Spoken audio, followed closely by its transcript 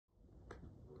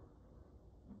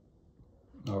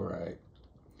All right,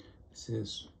 this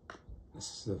is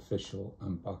the official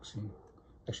unboxing.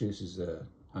 Actually, this is the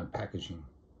unpackaging.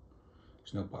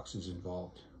 There's no boxes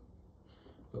involved,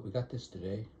 but we got this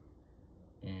today,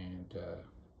 and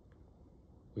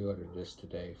we ordered this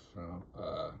today from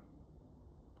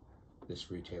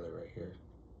this retailer right here,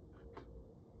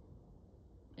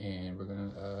 and we're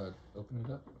gonna open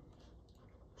it up.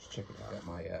 Let's check it out. Got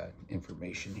my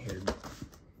information here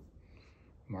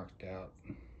marked out.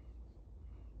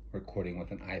 Recording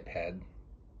with an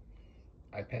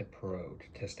iPad Pro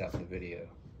to test out the video.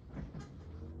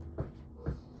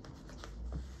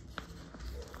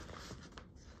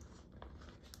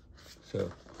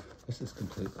 So this is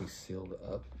completely sealed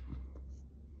up.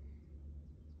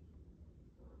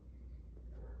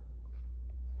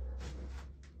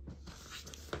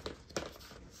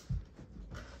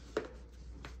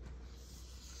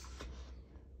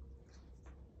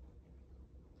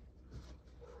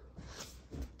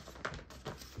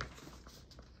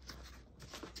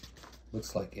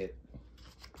 Looks like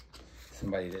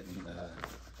somebody didn't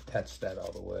attach that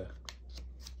all the way,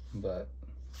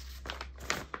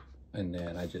 and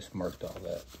then I just marked all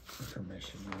that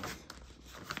information off.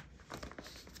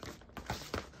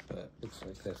 But looks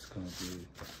like that's going to be,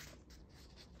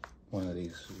 one of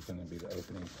these is going to be the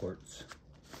opening ports.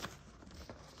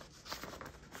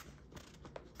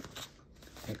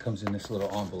 It comes in this little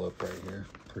envelope right here.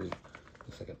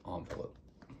 Looks like an envelope.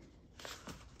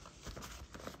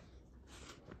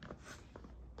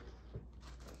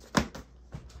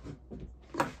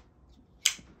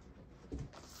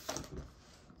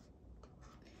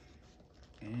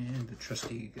 And the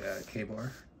trusty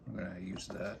K-bar, I'm going to use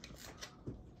that.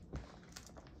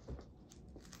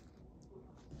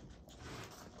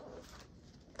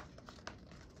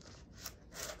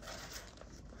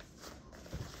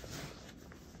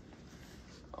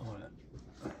 I want it.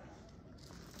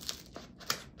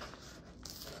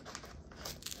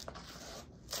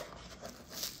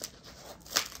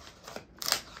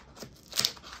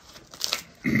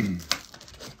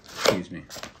 Excuse me.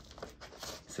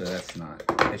 So that's not,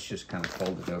 it's just kind of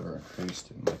folded over and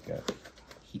creased in like a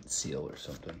heat seal or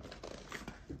something.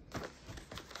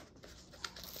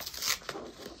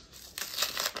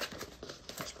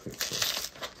 That's pretty cool.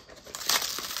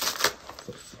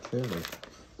 So securely.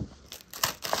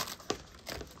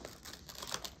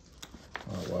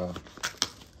 Oh wow.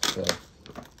 So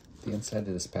the inside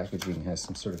of this packaging has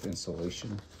some sort of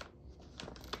insulation.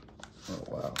 Oh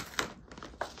wow.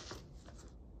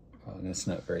 Oh, and that's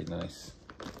not very nice.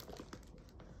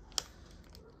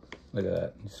 Look at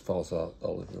that, it just falls out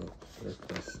all over the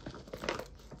place.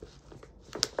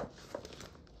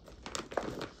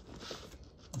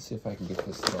 Let's see if I can get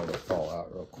this all to fall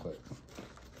out real quick.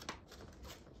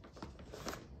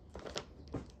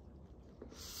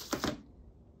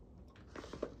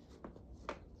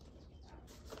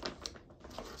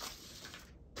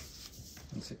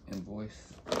 It's an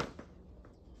invoice.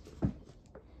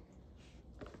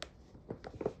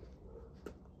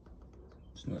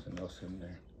 There's nothing else in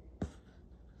there.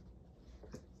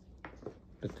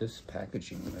 But this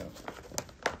packaging, though,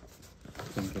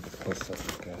 let me get a close-up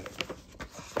look at it.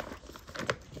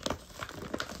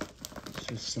 It's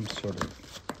just some sort of,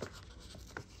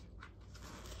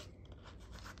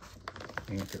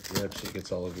 and if it rips, it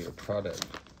gets all over your product.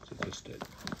 So just it.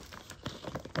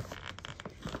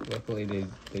 Luckily,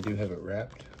 they do have it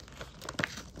wrapped.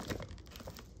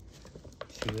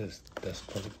 See those dust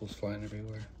particles flying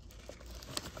everywhere?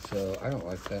 So I don't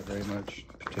like that very much,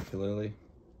 particularly.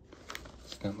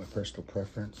 It's not my personal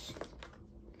preference.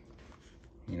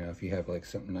 You know, if you have like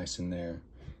something nice in there,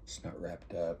 it's not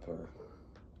wrapped up or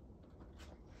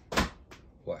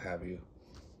what have you.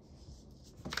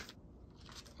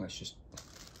 Let's just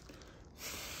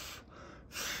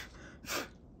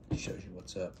shows you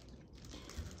what's up.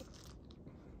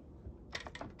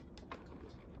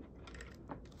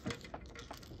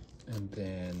 And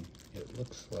then it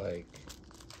looks like,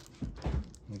 let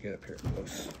me get up here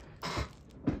close.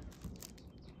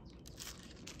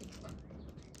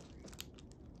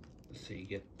 So you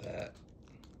get that,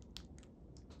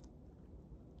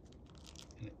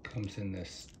 and it comes in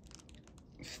this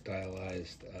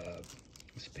stylized,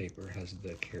 this paper has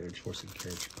the carriage, horse and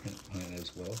carriage print on it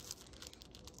as well.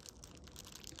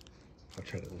 I'll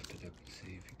try to lift it up and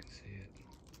see if you can see it.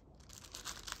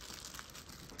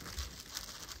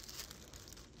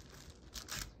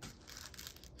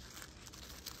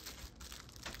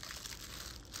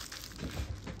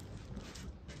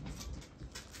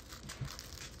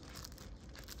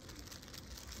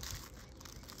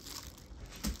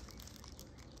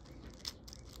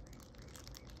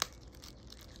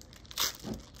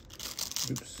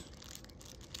 Oops.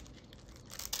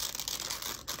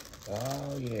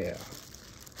 Oh yeah.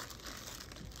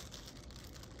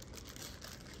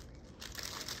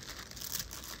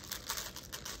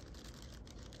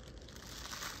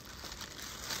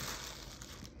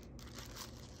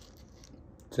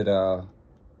 Ta-da.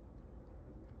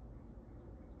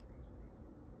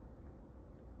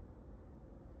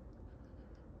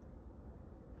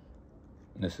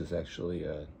 This is actually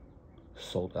a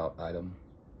sold out item.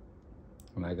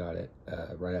 When I got it,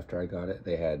 right after I got it,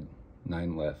 they had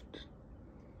 9 left.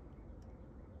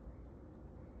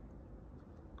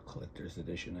 Collector's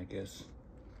edition, I guess.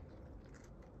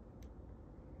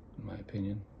 In my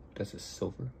opinion. This is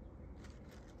silver.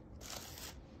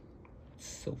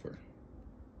 Silver.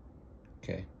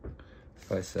 Okay.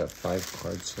 It's a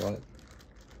 5-card slot.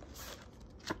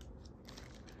 So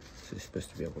you're supposed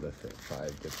to be able to fit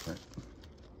 5 different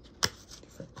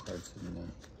cards in there.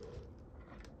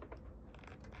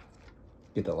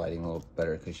 Get the lighting a little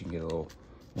better because you can get a little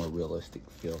more realistic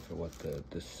feel for what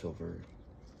the silvering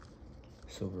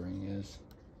is.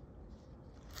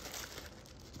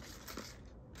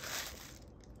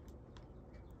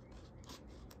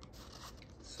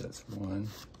 So that's 1.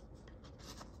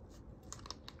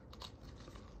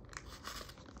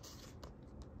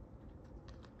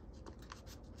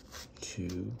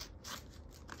 2,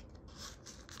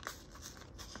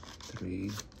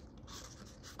 3,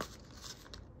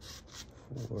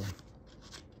 4,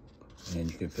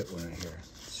 and you can fit one right here.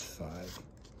 It's 5.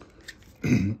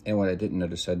 And what I didn't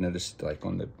notice, I noticed like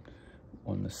on the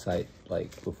site,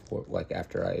 like before, like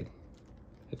after I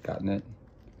had gotten it,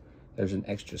 there's an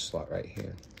extra slot right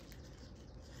here.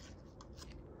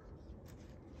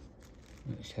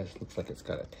 It looks like it's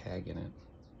got a tag in it.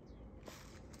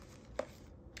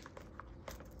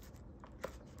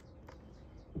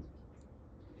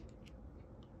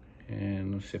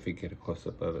 And let's see if we can get a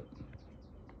close-up of it.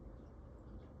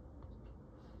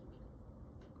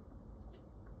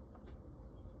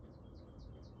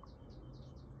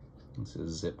 This is a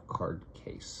zip card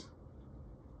case.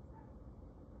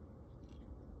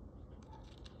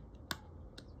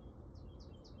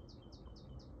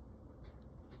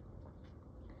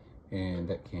 And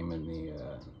that came in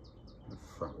the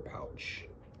front pouch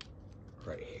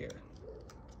right here.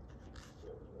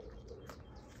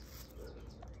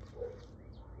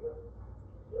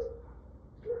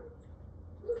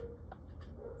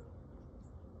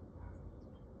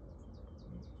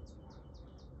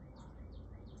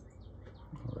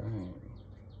 All right.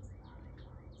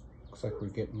 Looks like we're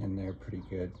getting in there pretty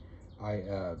good.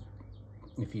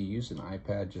 If you use an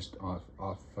iPad, just off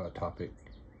topic,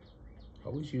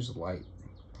 always use a light.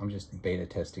 I'm just beta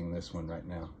testing this one right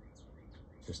now,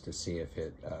 just to see if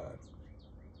it,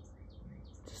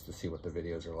 just to see what the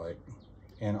videos are like.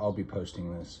 And I'll be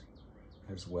posting this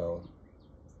as well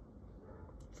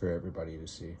for everybody to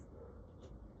see.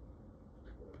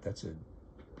 But that's a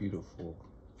beautiful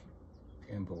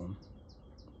emblem.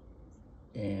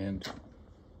 And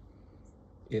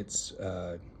it's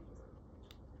kind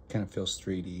of feels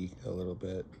 3D a little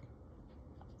bit.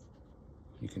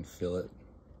 You can feel it.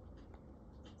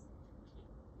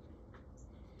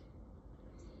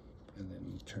 And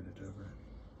then you turn it over.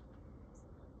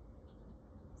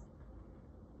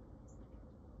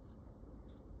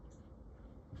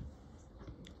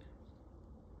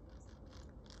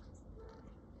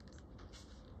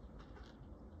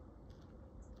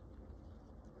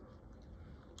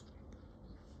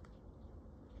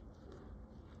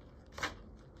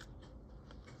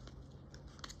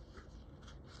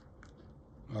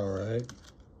 All right.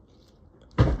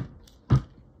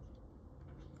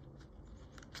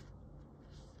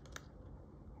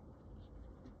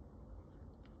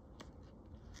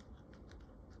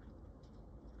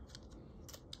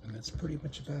 And that's pretty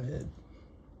much about it.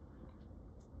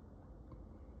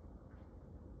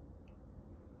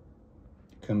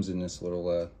 It comes in this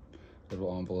little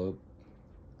envelope.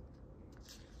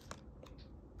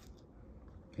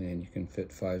 And you can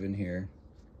fit 5 in here.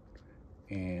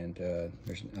 And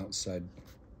there's an outside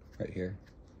right here.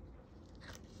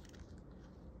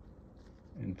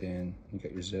 And then you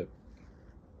got your zip,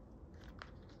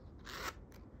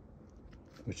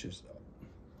 which is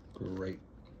great.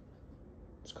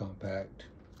 It's compact.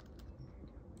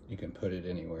 You can put it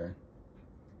anywhere.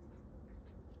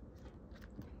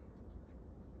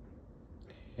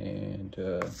 And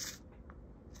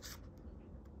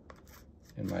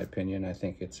in my opinion, I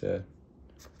think it's a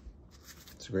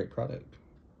great product.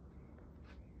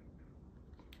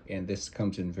 And this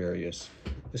comes in various,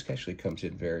 this actually comes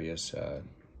in various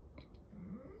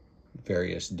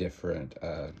different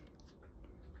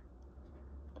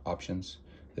options.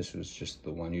 This was just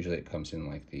the one. Usually it comes in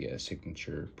like the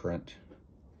signature print.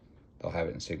 They'll have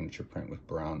it in signature print with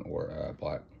brown or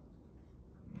black.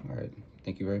 All right,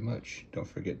 thank you very much. Don't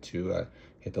forget to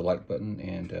hit the like button,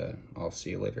 and I'll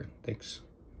see you later. Thanks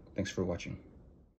for watching.